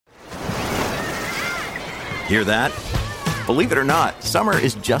Hear that? Believe it or not, summer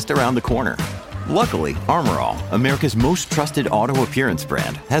is just around the corner. Luckily, Armor All, America's most trusted auto appearance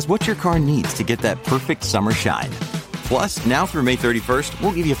brand, has what your car needs to get that perfect summer shine. Plus, now through May 31st,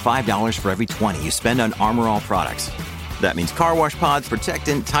 we'll give you $5 for every $20 you spend on Armor All products. That means car wash pods,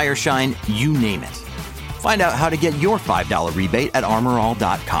 protectant, tire shine, you name it. Find out how to get your $5 rebate at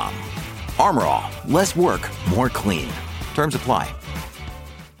armorall.com. Armor All, less work, more clean. Terms apply.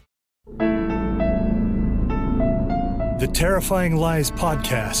 The Terrifying Lies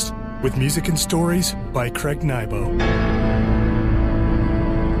Podcast, with music and stories by Craig Nybo.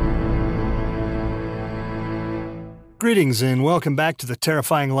 Greetings and welcome back to the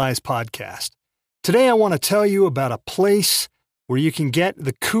Terrifying Lies Podcast. Today I want to tell you about a place where you can get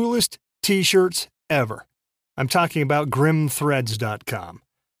the coolest t-shirts ever. I'm talking about grimthreads.com.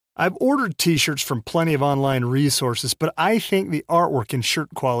 I've ordered t-shirts from plenty of online resources, but I think the artwork and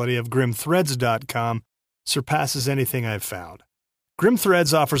shirt quality of grimthreads.com surpasses anything I've found. Grim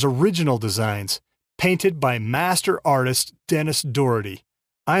Threads offers original designs, painted by master artist Dennis Doherty.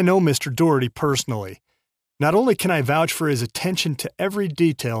 I know Mr. Doherty personally. Not only can I vouch for his attention to every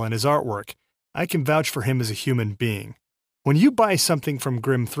detail in his artwork, I can vouch for him as a human being. When you buy something from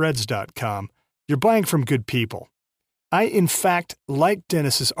grimthreads.com, you're buying from good people. I, in fact, like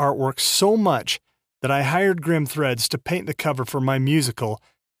Dennis's artwork so much that I hired Grim Threads to paint the cover for my musical,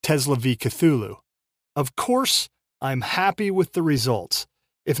 Tesla v. Cthulhu. Of course, I'm happy with the results.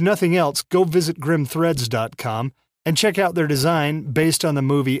 If nothing else, go visit grimthreads.com and check out their design based on the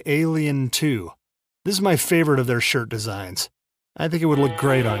movie Alien 2. This is my favorite of their shirt designs. I think it would look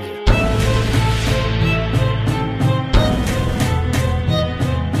great on you.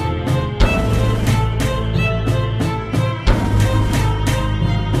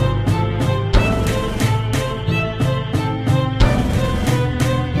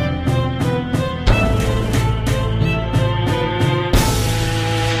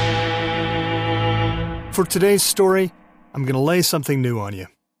 For today's story, I'm going to lay something new on you.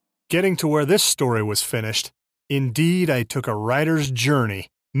 Getting to where this story was finished, indeed I took a writer's journey.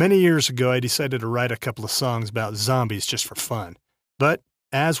 Many years ago, I decided to write a couple of songs about zombies just for fun. But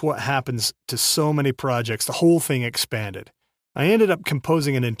as what happens to so many projects, the whole thing expanded. I ended up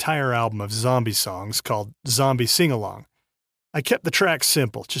composing an entire album of zombie songs called Zombie Sing-Along. I kept the tracks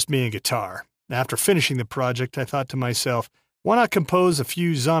simple, just me and guitar. After finishing the project, I thought to myself, why not compose a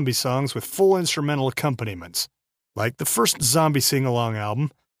few zombie songs with full instrumental accompaniments? Like the first Zombie Sing-Along album,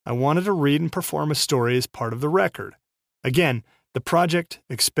 I wanted to read and perform a story as part of the record. Again, the project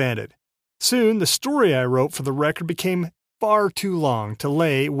expanded. Soon, the story I wrote for the record became far too long to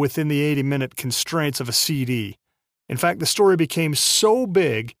lay within the 80-minute constraints of a CD. In fact, the story became so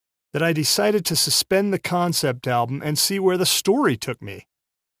big that I decided to suspend the concept album and see where the story took me.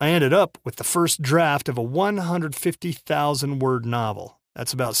 I ended up with the first draft of a 150,000-word novel.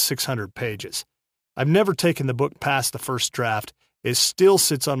 That's about 600 pages. I've never taken the book past the first draft. It still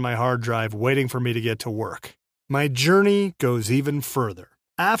sits on my hard drive waiting for me to get to work. My journey goes even further.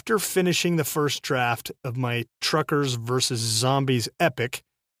 After finishing the first draft of my Truckers vs. Zombies epic,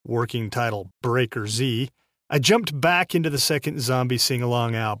 working title Breaker Z, I jumped back into the second Zombie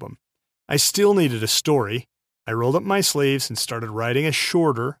Sing-Along album. I still needed a story. I rolled up my sleeves and started writing a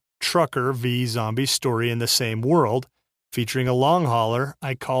shorter Trucker v. Zombie story in the same world, featuring a long hauler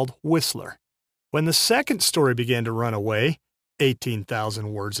I called Whistler. When the second story began to run away,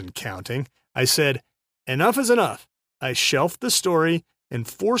 18,000 words and counting, I said, enough is enough. I shelved the story and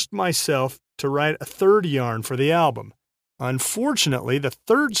forced myself to write a third yarn for the album. Unfortunately, the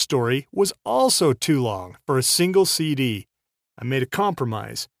third story was also too long for a single CD. I made a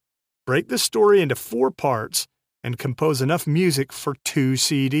compromise. Break the story into 4 parts and compose enough music for 2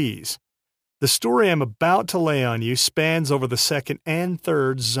 CDs. The story I'm about to lay on you spans over the second and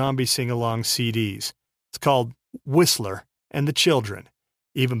third Zombie Sing-Along CDs. It's called Whistler and the Children.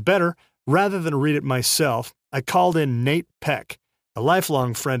 Even better, rather than read it myself, I called in Nate Peck, a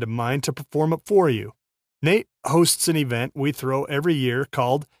lifelong friend of mine, to perform it for you. Nate hosts an event we throw every year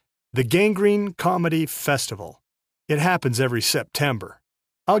called the Gangrene Comedy Festival. It happens every September.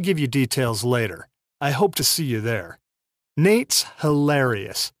 I'll give you details later. I hope to see you there. Nate's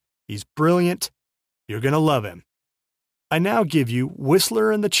hilarious. He's brilliant. You're going to love him. I now give you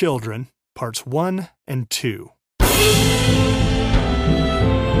Whistler and the Children, parts 1 and 2.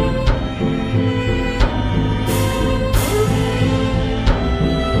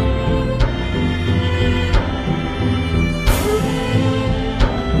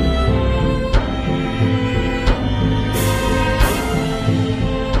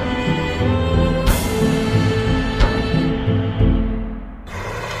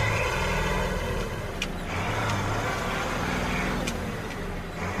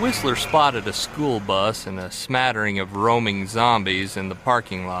 Whistler spotted a school bus and a smattering of roaming zombies in the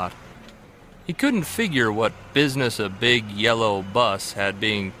parking lot. He couldn't figure what business a big yellow bus had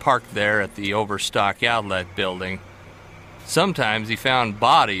being parked there at the Overstock Outlet building. Sometimes he found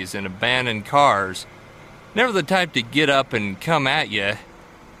bodies in abandoned cars, never the type to get up and come at you,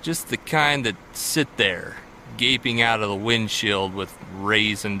 just the kind that sit there, gaping out of the windshield with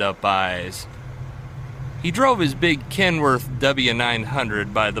raisined-up eyes. He drove his big Kenworth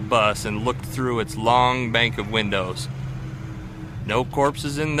W900 by the bus and looked through its long bank of windows. No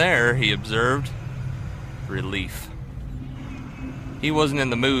corpses in there, he observed. Relief. He wasn't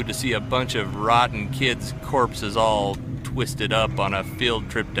in the mood to see a bunch of rotten kids' corpses all twisted up on a field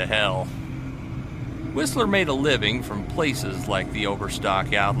trip to hell. Whistler made a living from places like the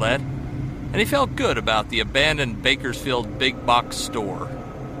Overstock Outlet, and he felt good about the abandoned Bakersfield big box store.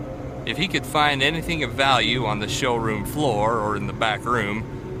 If he could find anything of value on the showroom floor or in the back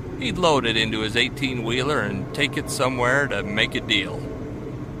room, he'd load it into his 18-wheeler and take it somewhere to make a deal.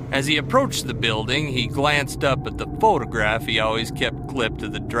 As he approached the building, he glanced up at the photograph he always kept clipped to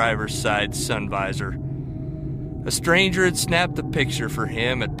the driver's side sun visor. A stranger had snapped the picture for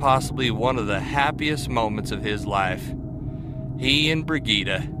him at possibly one of the happiest moments of his life. He and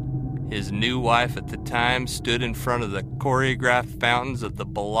Brigida, his new wife at the time, stood in front of the choreographed fountains of the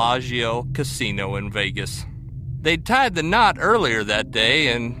Bellagio Casino in Vegas. They'd tied the knot earlier that day,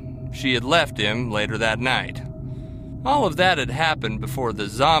 and she had left him later that night. All of that had happened before the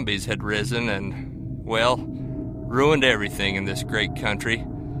zombies had risen and, well, ruined everything in this great country.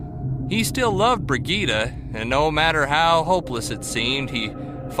 He still loved Brigida, and no matter how hopeless it seemed, he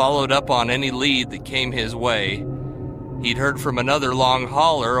followed up on any lead that came his way. He'd heard from another long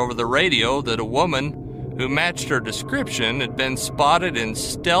hauler over the radio that a woman who matched her description had been spotted in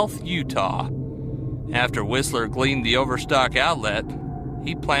Stealth, Utah. After Whistler gleaned the Overstock Outlet,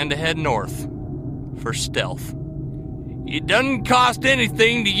 he planned to head north for Stealth. "It doesn't cost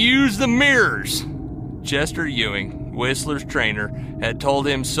anything to use the mirrors," Chester Ewing, Whistler's trainer, had told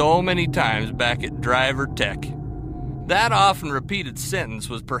him so many times back at Driver Tech. That often repeated sentence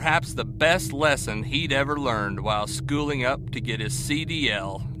was perhaps the best lesson he'd ever learned while schooling up to get his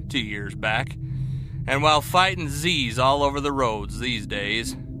CDL 2 years back, and while fighting Z's all over the roads these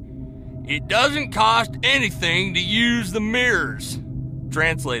days. "It doesn't cost anything to use the mirrors,"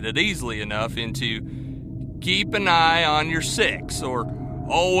 translated easily enough into "keep an eye on your six," or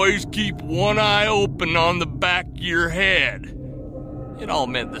 "always keep one eye open on the back of your head." It all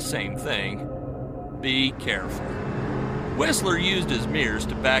meant the same thing. Be careful. Whistler used his mirrors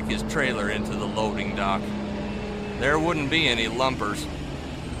to back his trailer into the loading dock. There wouldn't be any lumpers.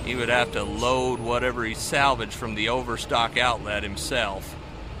 He would have to load whatever he salvaged from the Overstock Outlet himself.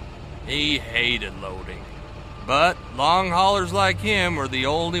 He hated loading. But long haulers like him were the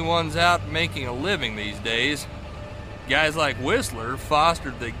only ones out making a living these days. Guys like Whistler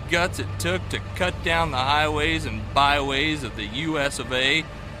fostered the guts it took to cut down the highways and byways of the US of A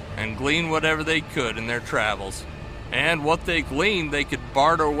and glean whatever they could in their travels. And what they gleaned they could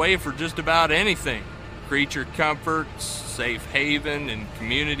barter away for just about anything. Creature comforts, safe haven in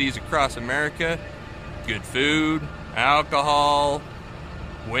communities across America, good food, alcohol,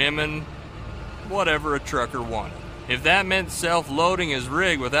 women, whatever a trucker wanted. If that meant self-loading his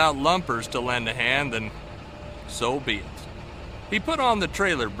rig without lumpers to lend a hand, then so be it. He put on the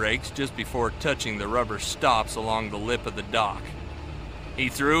trailer brakes just before touching the rubber stops along the lip of the dock. He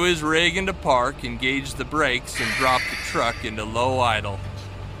threw his rig into park, engaged the brakes, and dropped the truck into low idle.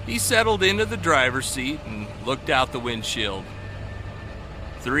 He settled into the driver's seat and looked out the windshield.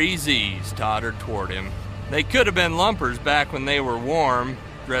 3 Z's tottered toward him. They could have been lumpers back when they were warm,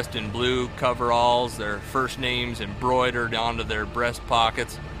 dressed in blue coveralls, their first names embroidered onto their breast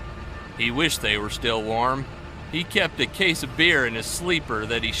pockets. He wished they were still warm. He kept a case of beer in his sleeper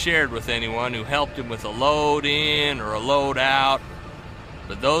that he shared with anyone who helped him with a load in or a load out.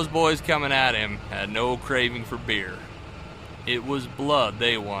 But those boys coming at him had no craving for beer. It was blood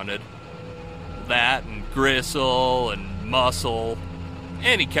they wanted. That and gristle and muscle.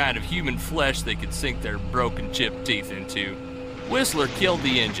 Any kind of human flesh they could sink their broken chipped teeth into. Whistler killed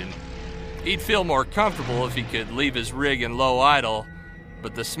the engine. He'd feel more comfortable if he could leave his rig in low idle,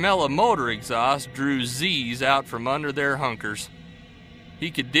 but the smell of motor exhaust drew Z's out from under their hunkers. He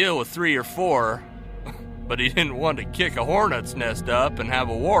could deal with 3 or 4, but he didn't want to kick a hornet's nest up and have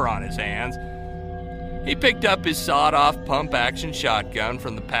a war on his hands. He picked up his sawed-off pump-action shotgun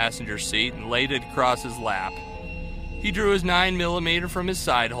from the passenger seat and laid it across his lap. He drew his 9mm from his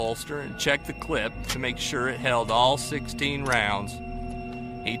side holster and checked the clip to make sure it held all 16 rounds.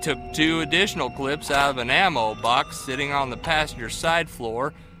 He took 2 additional clips out of an ammo box sitting on the passenger side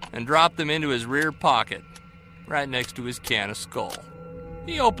floor and dropped them into his rear pocket, right next to his can of Skull.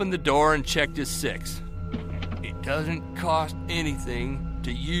 He opened the door and checked his 6. It doesn't cost anything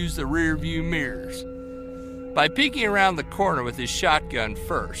to use the rear view mirrors. By peeking around the corner with his shotgun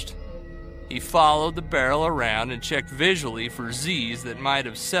first, he followed the barrel around and checked visually for Z's that might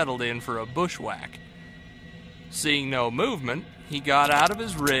have settled in for a bushwhack. Seeing no movement, he got out of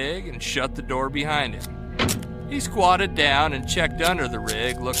his rig and shut the door behind him. He squatted down and checked under the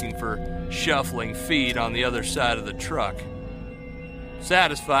rig, looking for shuffling feet on the other side of the truck.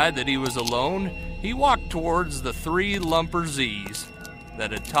 Satisfied that he was alone, he walked towards the 3 lumper Z's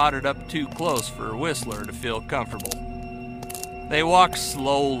that had tottered up too close for Whistler to feel comfortable. They walked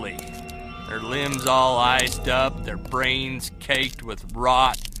slowly, their limbs all iced up, their brains caked with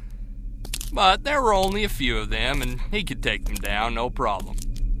rot. But there were only a few of them, and he could take them down, no problem.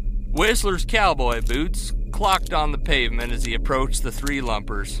 Whistler's cowboy boots clocked on the pavement as he approached the 3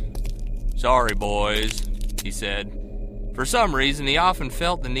 lumpers. "Sorry, boys," he said. For some reason, he often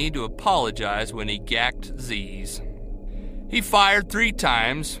felt the need to apologize when he gacked Z's. He fired 3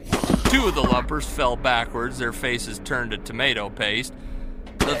 times. 2 of the lumpers fell backwards, their faces turned to tomato paste.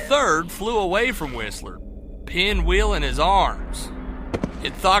 The 3rd flew away from Whistler, pinwheeling his arms.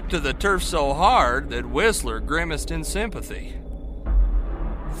 It thucked to the turf so hard that Whistler grimaced in sympathy.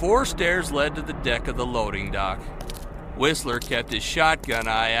 4 stairs led to the deck of the loading dock. Whistler kept his shotgun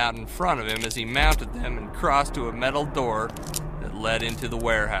eye out in front of him as he mounted them and crossed to a metal door that led into the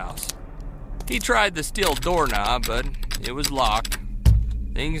warehouse. He tried the steel doorknob, but it was locked.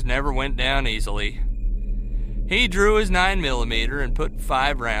 Things never went down easily. He drew his 9mm and put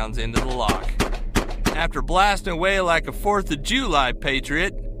 5 rounds into the lock. After blasting away like a 4th of July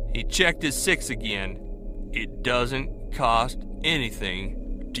patriot, he checked his 6 again. It doesn't cost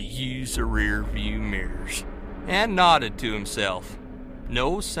anything to use the rear view mirrors. And nodded to himself.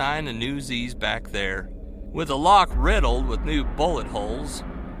 No sign of new Z's back there. With the lock riddled with new bullet holes,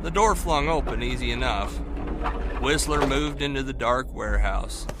 the door flung open easy enough. Whistler moved into the dark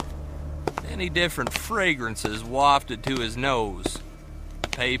warehouse. Many different fragrances wafted to his nose.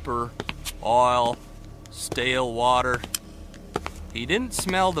 Paper, oil, stale water. He didn't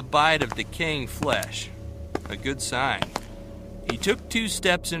smell the bite of decaying flesh. A good sign. He took 2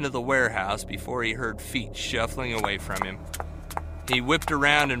 steps into the warehouse before he heard feet shuffling away from him. He whipped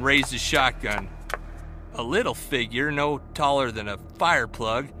around and raised his shotgun. A little figure, no taller than a fire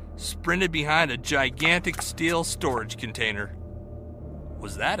plug, sprinted behind a gigantic steel storage container.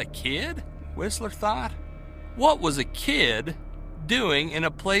 Was that a kid? Whistler thought. What was a kid doing in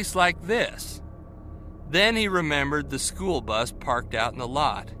a place like this? Then he remembered the school bus parked out in the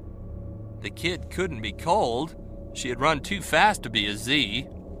lot. The kid couldn't be cold. She had run too fast to be a Z.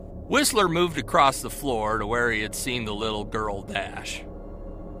 Whistler moved across the floor to where he had seen the little girl dash.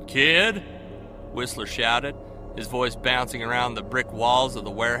 "Kid?" Whistler shouted, his voice bouncing around the brick walls of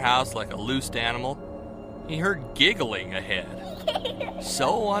the warehouse like a loosed animal. He heard giggling ahead,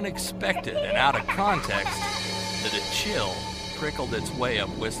 so unexpected and out of context that a chill prickled its way up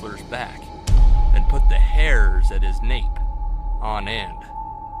Whistler's back and put the hairs at his nape on end.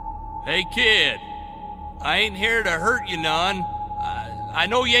 "Hey, kid, I ain't here to hurt you none. I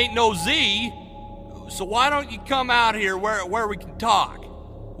know you ain't no Z, so why don't you come out here where we can talk?"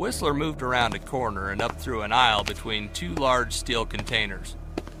 Whistler moved around a corner and up through an aisle between 2 large steel containers.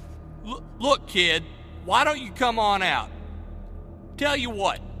 Look, kid, why don't you come on out? Tell you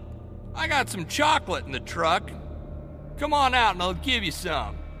what, I got some chocolate in the truck. Come on out and I'll give you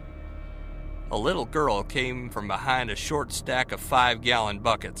some." A little girl came from behind a short stack of 5-gallon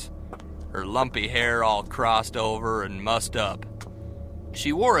buckets, her lumpy hair all crossed over and mussed up.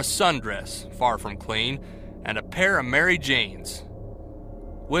 She wore a sundress, far from clean, and a pair of Mary Janes.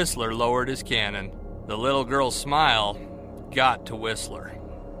 Whistler lowered his cannon. The little girl's smile got to Whistler.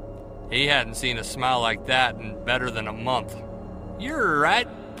 He hadn't seen a smile like that in better than a month. "You're a right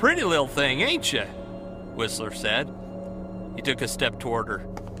pretty little thing, ain't you?" Whistler said. He took a step toward her.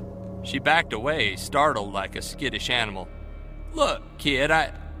 She backed away, startled like a skittish animal. "Look, kid,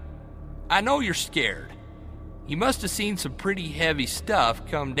 I know you're scared. You must have seen some pretty heavy stuff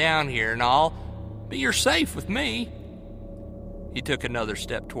come down here and all, but you're safe with me." He took another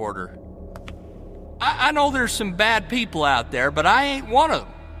step toward her. I know there's some bad people out there, but I ain't one of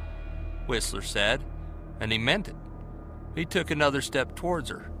them," Whistler said, and he meant it. He took another step towards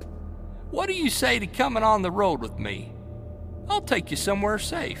her. "What do you say to coming on the road with me? I'll take you somewhere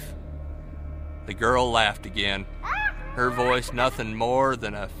safe." The girl laughed again, her voice nothing more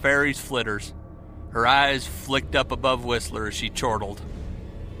than a fairy's flitters. Her eyes flicked up above Whistler as she chortled.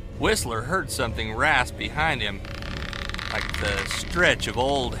 Whistler heard something rasp behind him. like the stretch of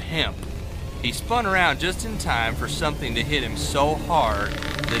old hemp. He spun around just in time for something to hit him so hard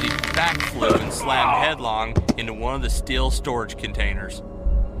that he backflew and slammed headlong into one of the steel storage containers.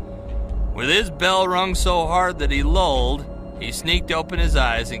 With his bell rung so hard that he lulled, he sneaked open his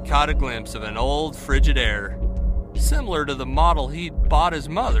eyes and caught a glimpse of an old Frigidaire, similar to the model he'd bought his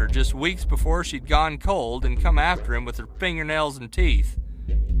mother just weeks before she'd gone cold and come after him with her fingernails and teeth.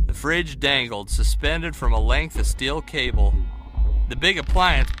 The fridge dangled, suspended from a length of steel cable. The big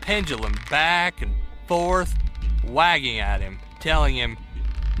appliance pendulum back and forth, wagging at him, telling him,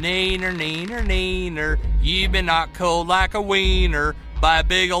 "Neener, neener, neener, you've been knocked cold like a wiener by a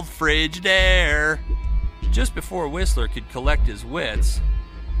big old Frigidaire." Just before Whistler could collect his wits,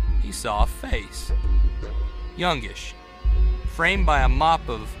 he saw a face. Youngish, framed by a mop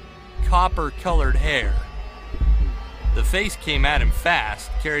of copper-colored hair. The face came at him fast,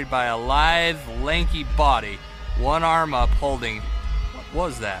 carried by a lithe, lanky body, one arm up holding, what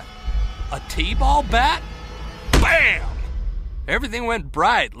was that? A T-ball bat? Bam! Everything went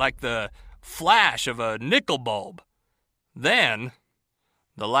bright like the flash of a nickel bulb. Then,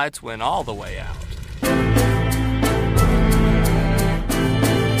 the lights went all the way out.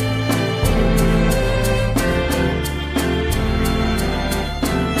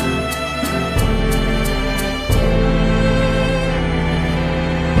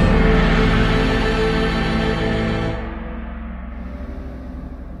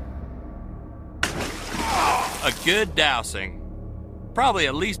 A good dousing, probably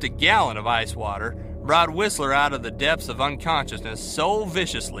at least a gallon of ice water, brought Whistler out of the depths of unconsciousness so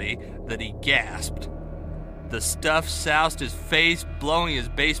viciously that he gasped. The stuff soused his face, blowing his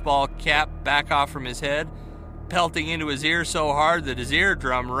baseball cap back off from his head, pelting into his ear so hard that his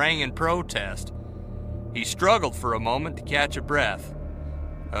eardrum rang in protest. He struggled for a moment to catch a breath.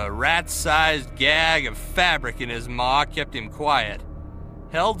 A rat-sized gag of fabric in his maw kept him quiet,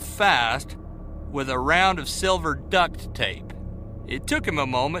 held fast with a round of silver duct tape. It took him a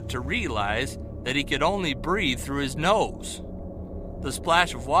moment to realize that he could only breathe through his nose. The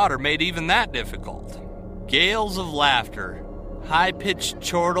splash of water made even that difficult. Gales of laughter, high-pitched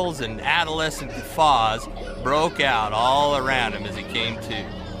chortles, and adolescent guffaws broke out all around him as he came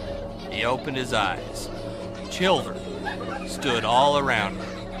to. He opened his eyes. Children stood all around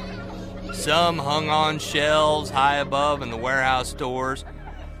him. Some hung on shelves high above in the warehouse stores.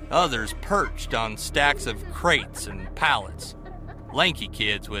 Others perched on stacks of crates and pallets. Lanky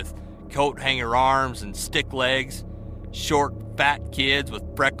kids with coat hanger arms and stick legs. Short, fat kids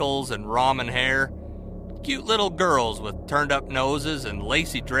with freckles and ramen hair. Cute little girls with turned-up noses and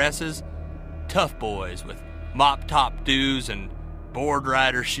lacy dresses. Tough boys with mop-top doos and board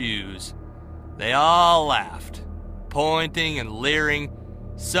rider shoes. They all laughed, pointing and leering,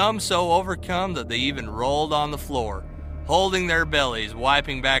 some so overcome that they even rolled on the floor, holding their bellies,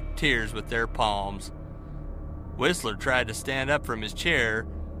 wiping back tears with their palms. Whistler tried to stand up from his chair,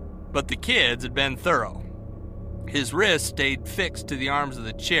 but the kids had been thorough. His wrists stayed fixed to the arms of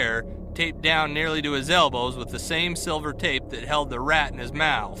the chair, taped down nearly to his elbows with the same silver tape that held the rat in his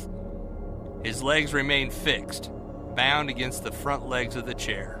mouth. His legs remained fixed, bound against the front legs of the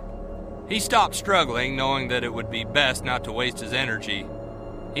chair. He stopped struggling, knowing that it would be best not to waste his energy.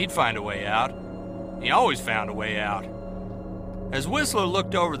 He'd find a way out. He always found a way out. As Whistler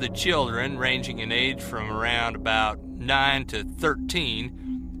looked over the children, ranging in age from around about 9 to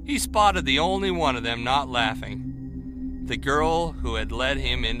 13, he spotted the only one of them not laughing. The girl who had led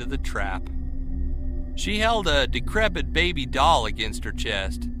him into the trap. She held a decrepit baby doll against her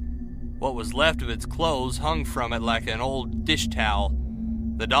chest. What was left of its clothes hung from it like an old dish towel.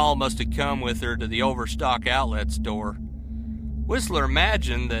 The doll must have come with her to the Overstock outlet store. Whistler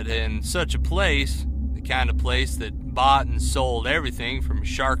imagined that in such a place, the kind of place that bought and sold everything from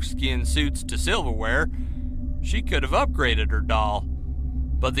sharkskin suits to silverware, she could have upgraded her doll.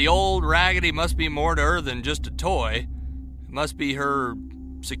 But the old raggedy must be more to her than just a toy. It must be her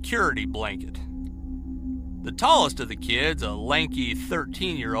security blanket. The tallest of the kids, a lanky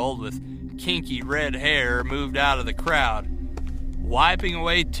 13-year-old with kinky red hair, moved out of the crowd, wiping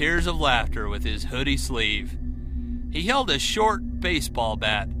away tears of laughter with his hoodie sleeve. He held a short baseball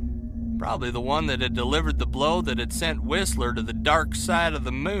bat, probably the one that had delivered the blow that had sent Whistler to the dark side of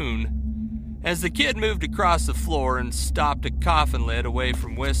the moon. As the kid moved across the floor and stopped a coffin lid away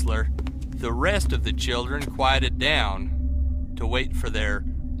from Whistler, the rest of the children quieted down to wait for their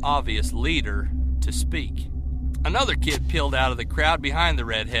obvious leader to speak. Another kid peeled out of the crowd behind the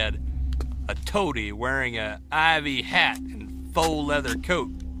redhead, a toady wearing a ivy hat and faux leather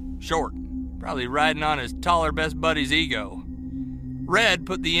coat, short, probably riding on his taller best buddy's ego. Red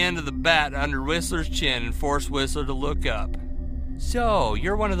put the end of the bat under Whistler's chin and forced Whistler to look up. "So,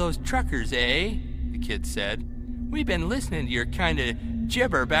 you're one of those truckers, eh?" the kid said. "We've been listening to your kind of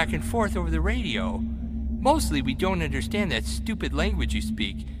gibber back and forth over the radio. Mostly we don't understand that stupid language you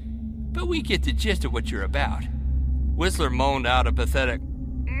speak, but we get the gist of what you're about." Whistler moaned out a pathetic,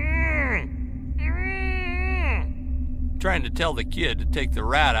 trying to tell the kid to take the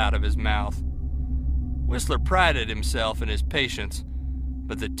rat out of his mouth. Whistler prided himself in his patience,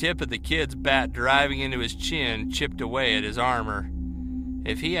 but the tip of the kid's bat driving into his chin chipped away at his armor.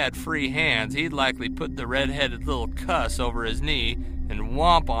 If he had free hands, he'd likely put the red-headed little cuss over his knee and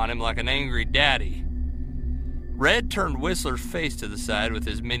whomp on him like an angry daddy. Red turned Whistler's face to the side with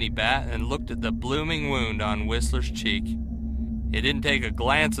his mini bat and looked at the blooming wound on Whistler's cheek. It didn't take a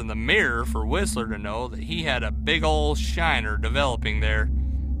glance in the mirror for Whistler to know that he had a big ol' shiner developing there.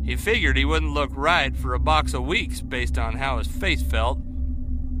 He figured he wouldn't look right for a box of weeks based on how his face felt.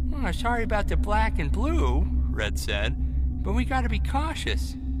 "Oh, sorry about the black and blue," Red said, "but we gotta be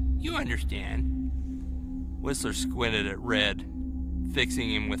cautious. You understand." Whistler squinted at Red,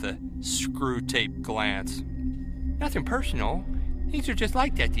 fixing him with a screw-tape glance. "Nothing personal. Things are just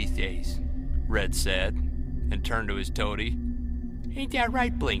like that these days," Red said, and turned to his toady. "Ain't that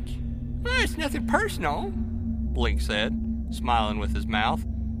right, Blink?" "Oh, it's nothing personal," Blink said, smiling with his mouth.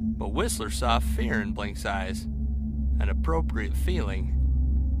 But Whistler saw fear in Blink's eyes. An appropriate feeling.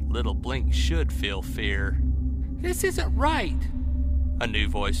 Little Blink should feel fear. "This isn't right," a new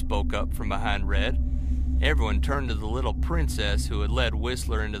voice spoke up from behind Red. Everyone turned to the little princess who had led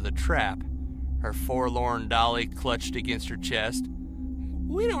Whistler into the trap, her forlorn dolly clutched against her chest.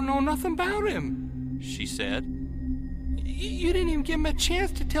 "We don't know nothing about him," she said. You didn't even give him a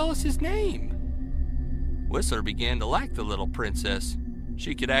chance to tell us his name." Whistler began to like the little princess.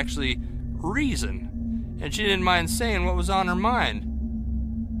 She could actually reason, and she didn't mind saying what was on her mind.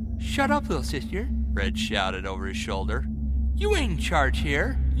 "Shut up, little sister," Red shouted over his shoulder. "You ain't in charge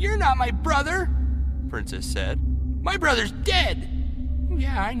here. You're not my brother," Princess said. "My brother's dead."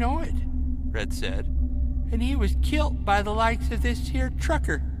 "Yeah, I know it," Red said. "And he was killed by the likes of this here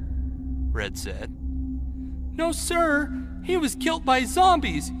trucker," Red said. "No, sir. He was killed by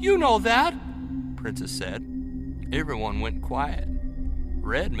zombies. You know that," Princess said. Everyone went quiet.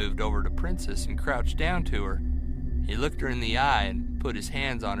 Red moved over to Princess and crouched down to her. He looked her in the eye and put his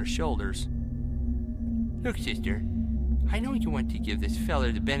hands on her shoulders. "Look, sister, I know you want to give this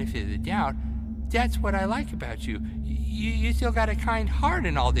feller the benefit of the doubt. That's what I like about you. You still got a kind heart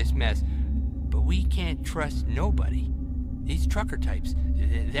in all this mess. But we can't trust nobody. These trucker types,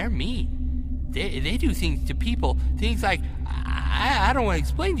 they're mean. They do things to people, things like, I don't want to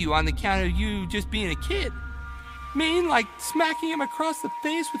explain to you on the account of you just being a kid. Mean, like smacking him across the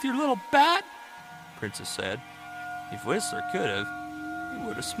face with your little bat," Princess said. If Whistler could have, he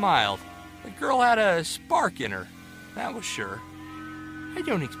would have smiled. The girl had a spark in her, that was sure. "I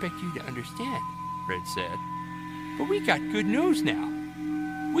don't expect you to understand," Red said. "But we got good news now.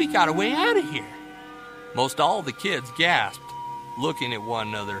 We got a way out of here." Most all the kids gasped, looking at one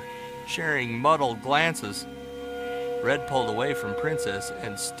another, sharing muddled glances. Red pulled away from Princess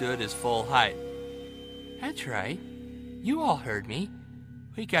and stood his full height. "That's right. You all heard me.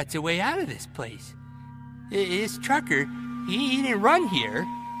 We got the way out of this place. This trucker, he didn't run here.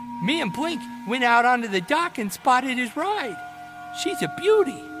 Me and Blink went out onto the dock and spotted his ride. She's a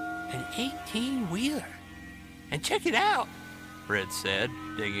beauty, an 18-wheeler. And check it out," Red said,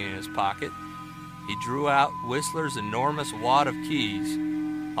 digging in his pocket. He drew out Whistler's enormous wad of keys,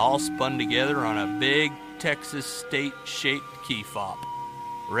 all spun together on a big Texas state-shaped key fob.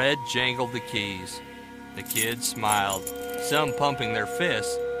 Red jangled the keys. The kids smiled, some pumping their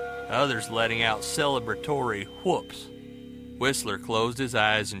fists, others letting out celebratory whoops. Whistler closed his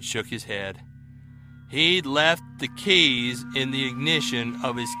eyes and shook his head. He'd left the keys in the ignition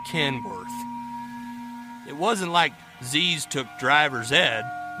of his Kenworth. It wasn't like Z's took driver's ed,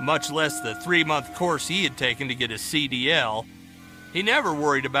 much less the 3-month course he had taken to get his CDL. He never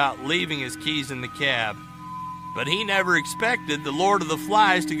worried about leaving his keys in the cab, but he never expected the Lord of the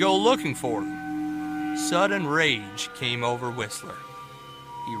Flies to go looking for them. Sudden rage came over Whistler.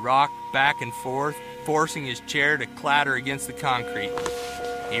 He rocked back and forth, forcing his chair to clatter against the concrete.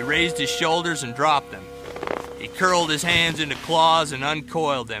 He raised his shoulders and dropped them. He curled his hands into claws and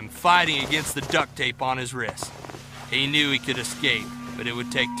uncoiled them, fighting against the duct tape on his wrist. He knew he could escape, but it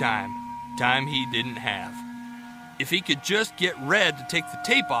would take time he didn't have. If he could just get Red to take the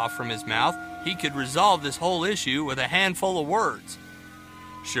tape off from his mouth, he could resolve this whole issue with a handful of words.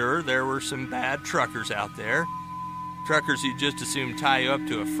 Sure, there were some bad truckers out there. Truckers who'd just as soon tie you up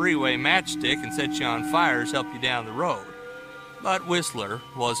to a freeway matchstick and set you on fire as help you down the road. But Whistler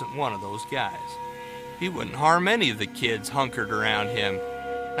wasn't one of those guys. He wouldn't harm any of the kids hunkered around him,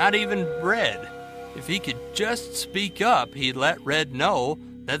 not even Red. If he could just speak up, he'd let Red know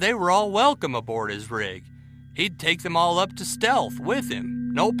that they were all welcome aboard his rig. He'd take them all up to Stealth with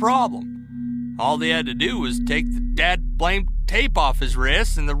him, no problem. All they had to do was take the dad-blamed tape off his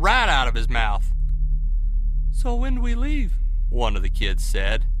wrists and the rat out of his mouth. "So when do we leave?" one of the kids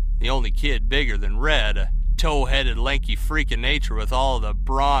said, the only kid bigger than Red, a tow-headed, lanky freak of nature with all the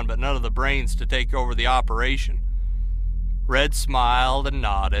brawn but none of the brains to take over the operation. Red smiled and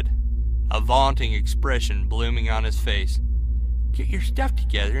nodded, a vaunting expression blooming on his face. "Get your stuff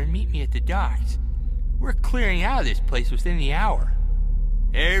together and meet me at the docks. We're clearing out of this place within the hour."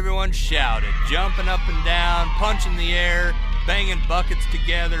 Everyone shouted, jumping up and down, punching the air, banging buckets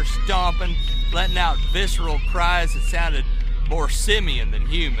together, stomping, letting out visceral cries that sounded more simian than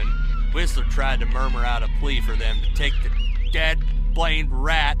human. Whistler tried to murmur out a plea for them to take the dad-blamed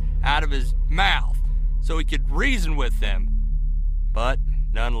rat out of his mouth so he could reason with them. But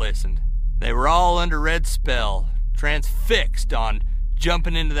none listened. They were all under Red's spell, transfixed on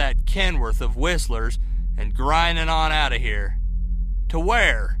jumping into that Kenworth of Whistler's and grinding on out of here. To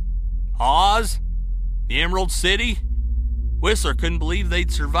where? Oz? The Emerald City? Whistler couldn't believe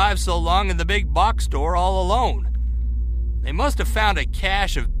they'd survived so long in the big box store all alone. They must have found a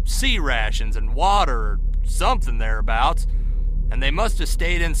cache of sea rations and water or something thereabouts, and they must have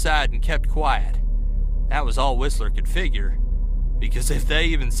stayed inside and kept quiet. That was all Whistler could figure, because if they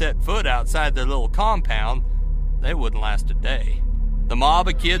even set foot outside their little compound, they wouldn't last a day. The mob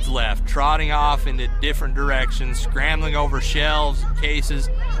of kids left, trotting off into different directions, scrambling over shelves and cases,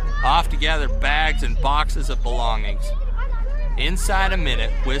 off to gather bags and boxes of belongings. Inside a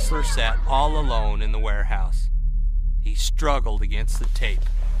minute, Whistler sat all alone in the warehouse. He struggled against the tape,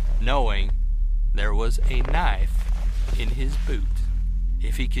 knowing there was a knife in his boot.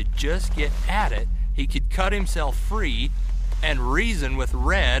 If he could just get at it, he could cut himself free and reason with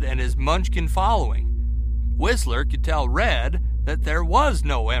Red and his Munchkin following. Whistler could tell Red that there was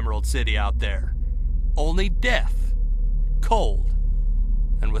no Emerald City out there, only death, cold,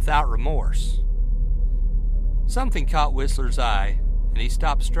 and without remorse. Something caught Whistler's eye, and he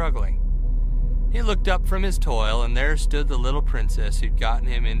stopped struggling. He looked up from his toil, and there stood the little princess who'd gotten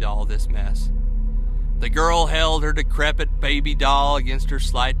him into all this mess. The girl held her decrepit baby doll against her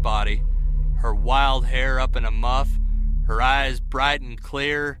slight body, her wild hair up in a muff, her eyes bright and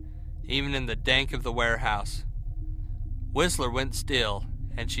clear, even in the dank of the warehouse. Whistler went still,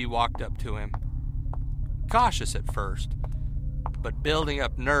 and she walked up to him. Cautious at first, but building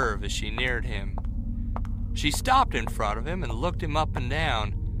up nerve as she neared him. She stopped in front of him and looked him up and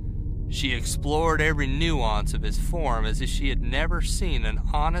down. She explored every nuance of his form as if she had never seen an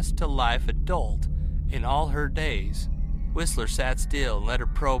honest-to-life adult in all her days. Whistler sat still and let her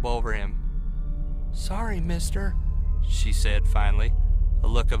probe over him. "Sorry, mister," she said finally, a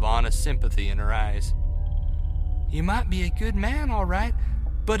look of honest sympathy in her eyes. "You might be a good man, all right,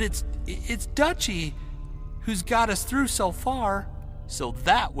 but it's Dutchy who's got us through so far." So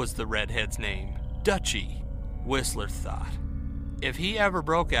that was the redhead's name, Dutchy, Whistler thought. If he ever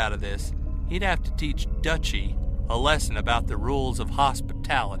broke out of this, he'd have to teach Dutchy a lesson about the rules of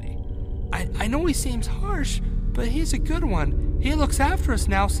hospitality. I know he seems harsh, but he's a good one. He looks after us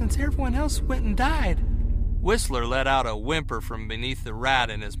now since everyone else went and died." Whistler let out a whimper from beneath the rat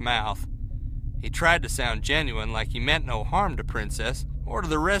in his mouth. He tried to sound genuine, like he meant no harm to Princess or to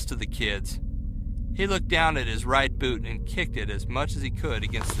the rest of the kids. He looked down at his right boot and kicked it as much as he could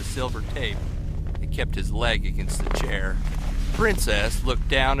against the silver tape that kept his leg against the chair. Princess looked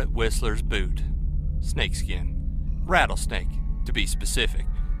down at Whistler's boot. Snakeskin. Rattlesnake, to be specific.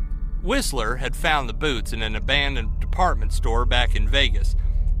 Whistler had found the boots in an abandoned department store back in Vegas,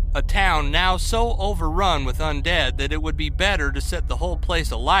 a town now so overrun with undead that it would be better to set the whole place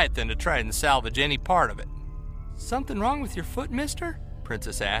alight than to try and salvage any part of it. "Something wrong with your foot, mister?"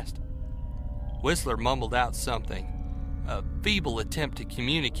 Princess asked. Whistler mumbled out something, a feeble attempt to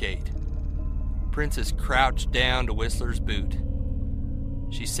communicate. Princess crouched down to Whistler's boot.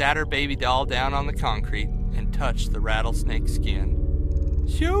 She sat her baby doll down on the concrete and touched the rattlesnake skin.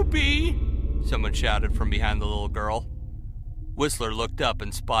 "Soupy!" someone shouted from behind the little girl. Whistler looked up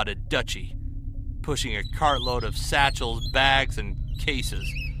and spotted Dutchy, pushing a cartload of satchels, bags, and cases.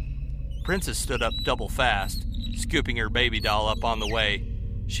 Princess stood up double fast, scooping her baby doll up on the way.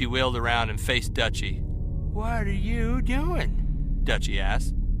 She wheeled around and faced Dutchy. "What are you doing?" Dutchy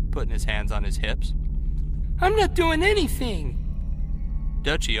asked, putting his hands on his hips. "I'm not doing anything."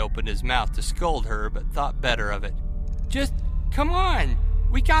 Dutchy opened his mouth to scold her, but thought better of it. "Just come on.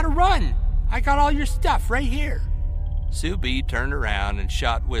 We gotta run. I got all your stuff right here." Sue B turned around and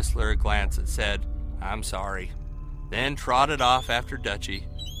shot Whistler a glance that said, "I'm sorry," then trotted off after Dutchie,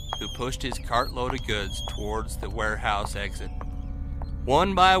 who pushed his cartload of goods towards the warehouse exit.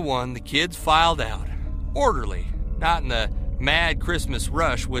 One by one, the kids filed out, orderly, not in the mad Christmas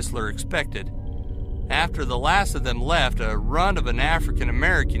rush Whistler expected. After the last of them left, a runt of an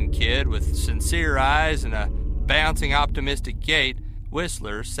African-American kid with sincere eyes and a bouncing, optimistic gait,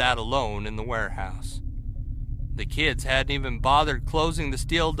 Whistler sat alone in the warehouse. The kids hadn't even bothered closing the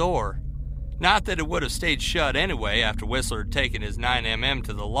steel door. Not that it would have stayed shut anyway after Whistler had taken his 9mm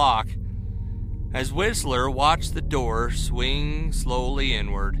to the lock. As Whistler watched the door swing slowly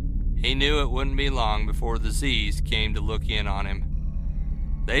inward, he knew it wouldn't be long before the Z's came to look in on him.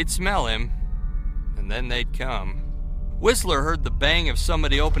 They'd smell him, and then they'd come. Whistler heard the bang of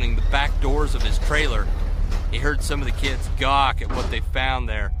somebody opening the back doors of his trailer. He heard some of the kids gawk at what they found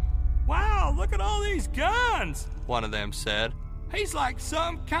there. "Wow, look at all these guns," one of them said. "He's like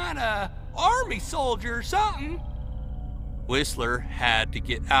some kind of army soldier or something." Whistler had to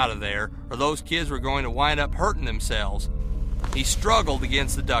get out of there, or those kids were going to wind up hurting themselves. He struggled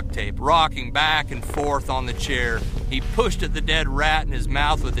against the duct tape, rocking back and forth on the chair. He pushed at the dead rat in his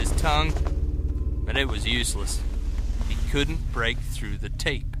mouth with his tongue, but it was useless. He couldn't break through the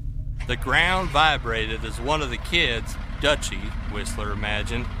tape. The ground vibrated as one of the kids, Dutchie, Whistler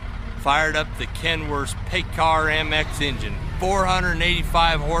imagined, fired up the Kenworth Paycar MX engine,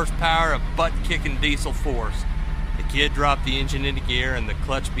 485 horsepower of butt-kicking diesel force. The kid dropped the engine into gear and the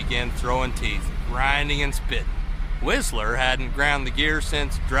clutch began throwing teeth, grinding and spitting. Whistler hadn't ground the gear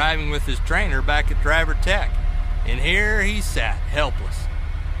since driving with his trainer back at Driver Tech, and here he sat, helpless,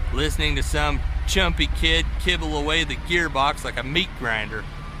 listening to some chumpy kid kibble away the gearbox like a meat grinder.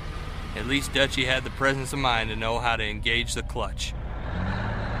 At least Dutchie had the presence of mind to know how to engage the clutch.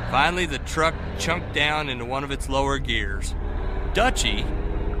 Finally, the truck chunked down into one of its lower gears. Dutchie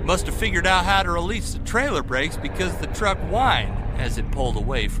must have figured out how to release the trailer brakes because the truck whined as it pulled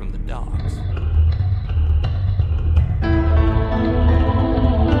away from the docks.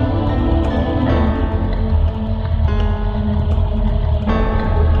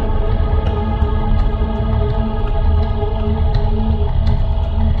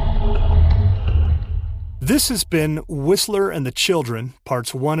 This has been Whistler and the Children,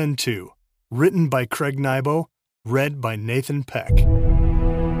 Parts 1 and 2, written by Craig Nybo, read by Nathan Peck.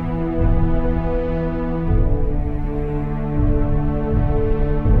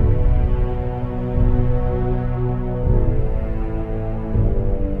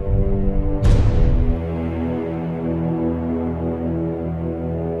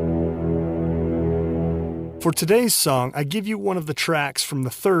 For today's song, I give you one of the tracks from the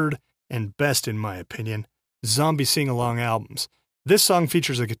third, and best in my opinion, Zombie Sing-Along albums. This song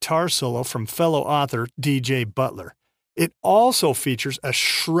features a guitar solo from fellow author DJ Butler. It also features a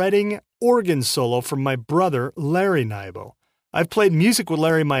shredding organ solo from my brother Larry Nybo. I've played music with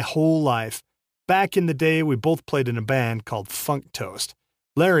Larry my whole life. Back in the day, we both played in a band called Funk Toast.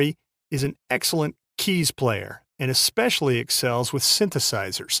 Larry is an excellent keys player and especially excels with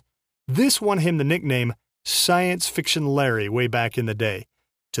synthesizers. This won him the nickname Science Fiction Larry way back in the day.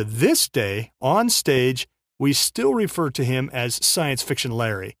 To this day, on stage, we still refer to him as Science Fiction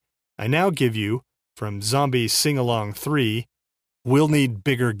Larry. I now give you, from Zombie Sing-Along 3, We'll Need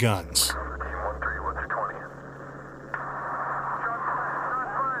Bigger Guns.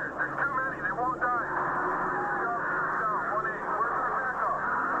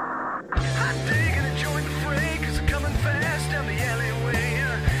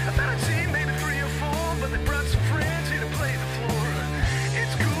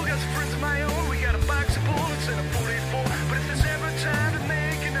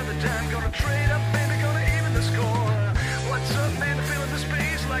 Trade up, baby, gonna even the score. What's up, man? Feeling the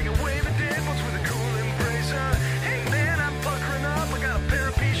space like a wave.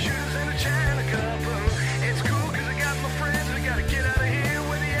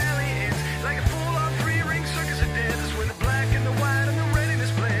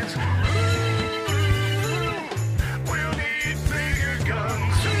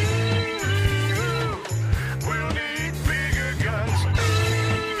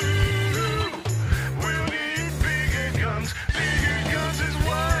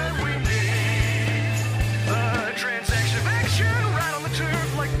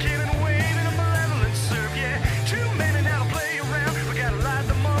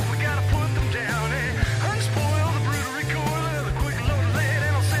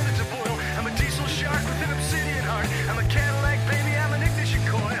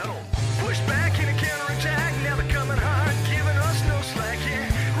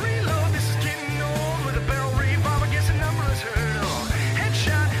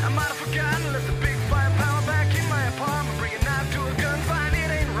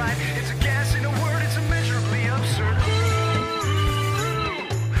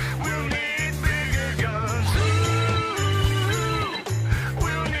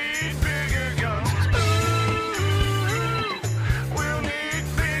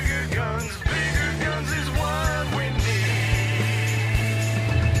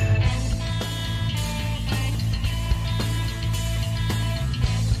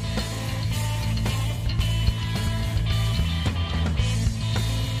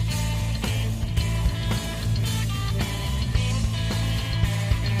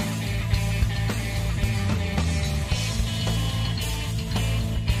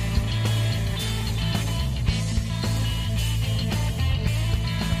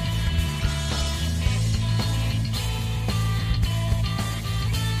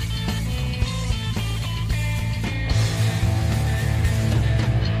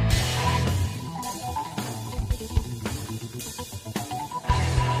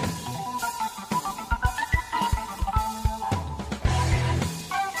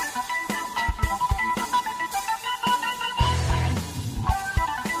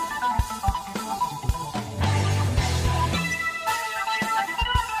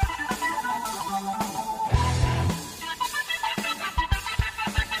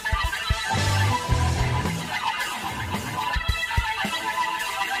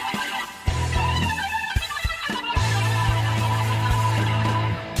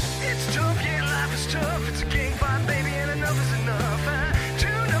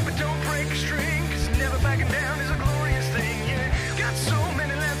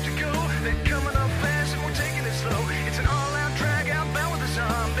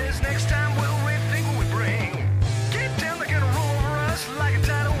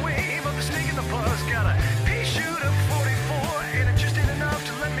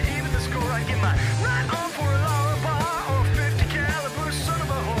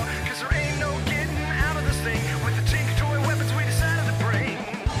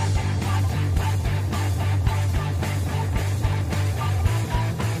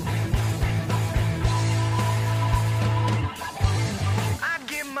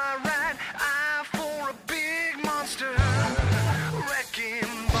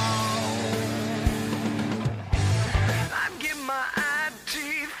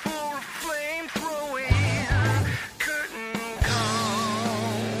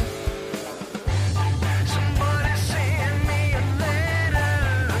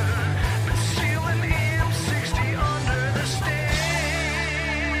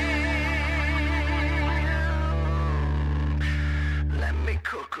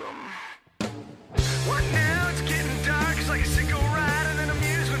 welcome. What now? It's getting dark. It's like a sicko ride in an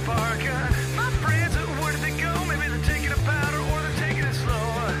amusement park. My friends, where did they go? Maybe they're taking a powder or they're taking it slow.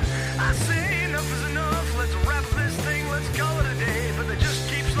 I say enough is enough. Let's wrap this thing. Let's call it a day. But they just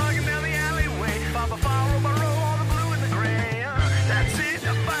keep slugging down the alleyway. Five by five, row by row, all the blue and the gray. That's it.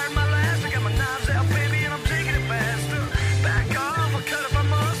 I fired my last. I got my knives out, baby, and I'm taking it fast. Back off. I'll cut if I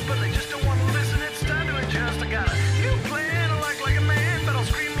must, but they just don't want to listen. It's time to adjust. I got a new plan. I like a man, but I'll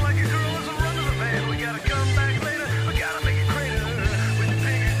scream like a girl as I run to the van. We gotta come back later. We gotta make it greater with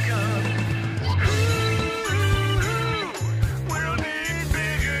bigger guns. We'll need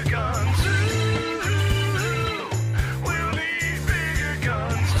bigger guns. We'll need bigger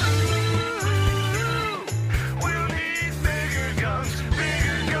guns. We'll need bigger guns.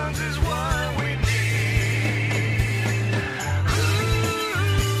 Bigger guns is what we need.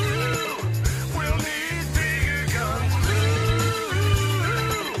 We'll need bigger guns.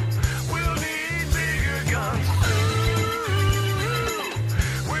 We'll need bigger guns.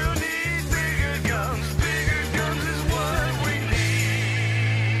 We'll need bigger guns. Bigger guns is what we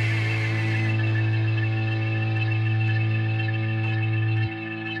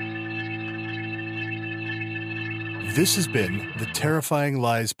need. This has been the Terrifying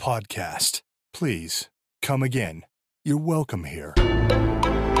Lies podcast. Please come again. You're welcome here.